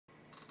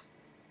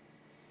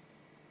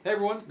Hey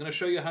everyone, I'm going to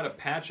show you how to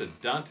patch a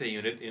Dante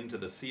unit into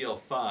the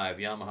CL5,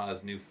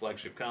 Yamaha's new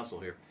flagship console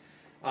here.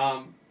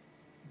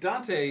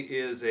 Dante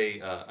is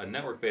a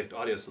network-based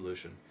audio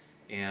solution,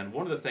 and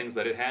one of the things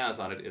that it has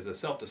on it is a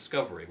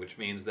self-discovery, which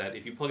means that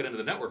if you plug it into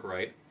the network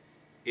right,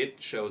 it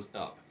shows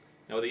up.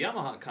 Now with the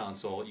Yamaha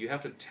console, you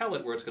have to tell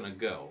it where it's going to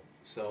go.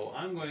 So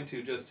I'm going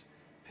to just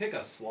pick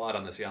a slot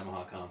on this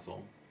Yamaha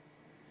console,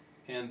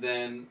 and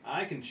then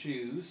I can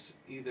choose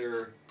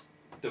either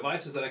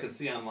devices that I can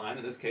see online.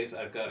 In this case,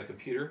 I've got a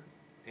computer,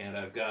 and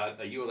I've got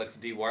a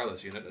ULXD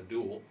wireless unit, a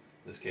dual,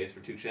 in this case,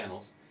 for 2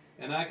 channels.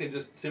 And I can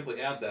just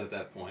simply add that at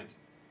that point,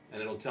 and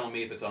it'll tell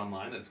me if it's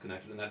online, that it's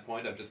connected. At that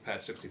point, I've just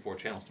patched 64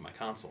 channels to my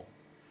console.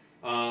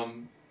 I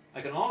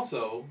can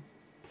also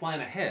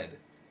plan ahead.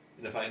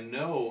 And if I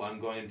know I'm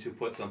going to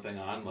put something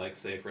on, like,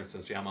 say, for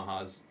instance,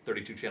 Yamaha's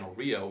 32-channel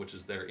Rio, which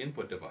is their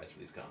input device for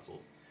these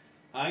consoles,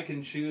 I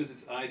can choose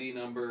its ID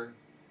number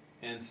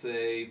and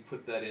say,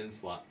 put that in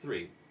slot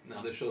 3.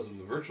 Now this shows it's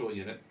a virtual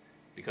unit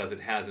because it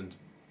hasn't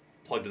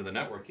plugged into the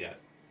network yet.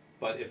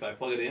 But if I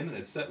plug it in and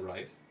it's set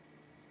right,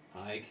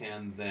 I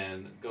can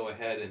then go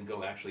ahead and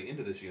go actually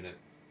into this unit,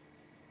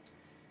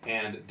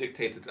 and it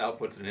dictates its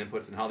outputs and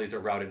inputs and how these are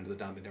routed into the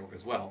Dante network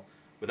as well,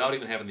 without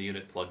even having the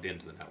unit plugged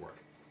into the network.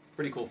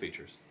 Pretty cool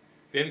features.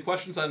 If you have any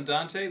questions on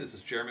Dante, this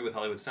is Jeremy with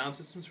Hollywood Sound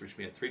Systems. Reach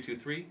me at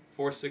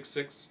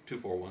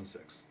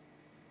 323-466-2416.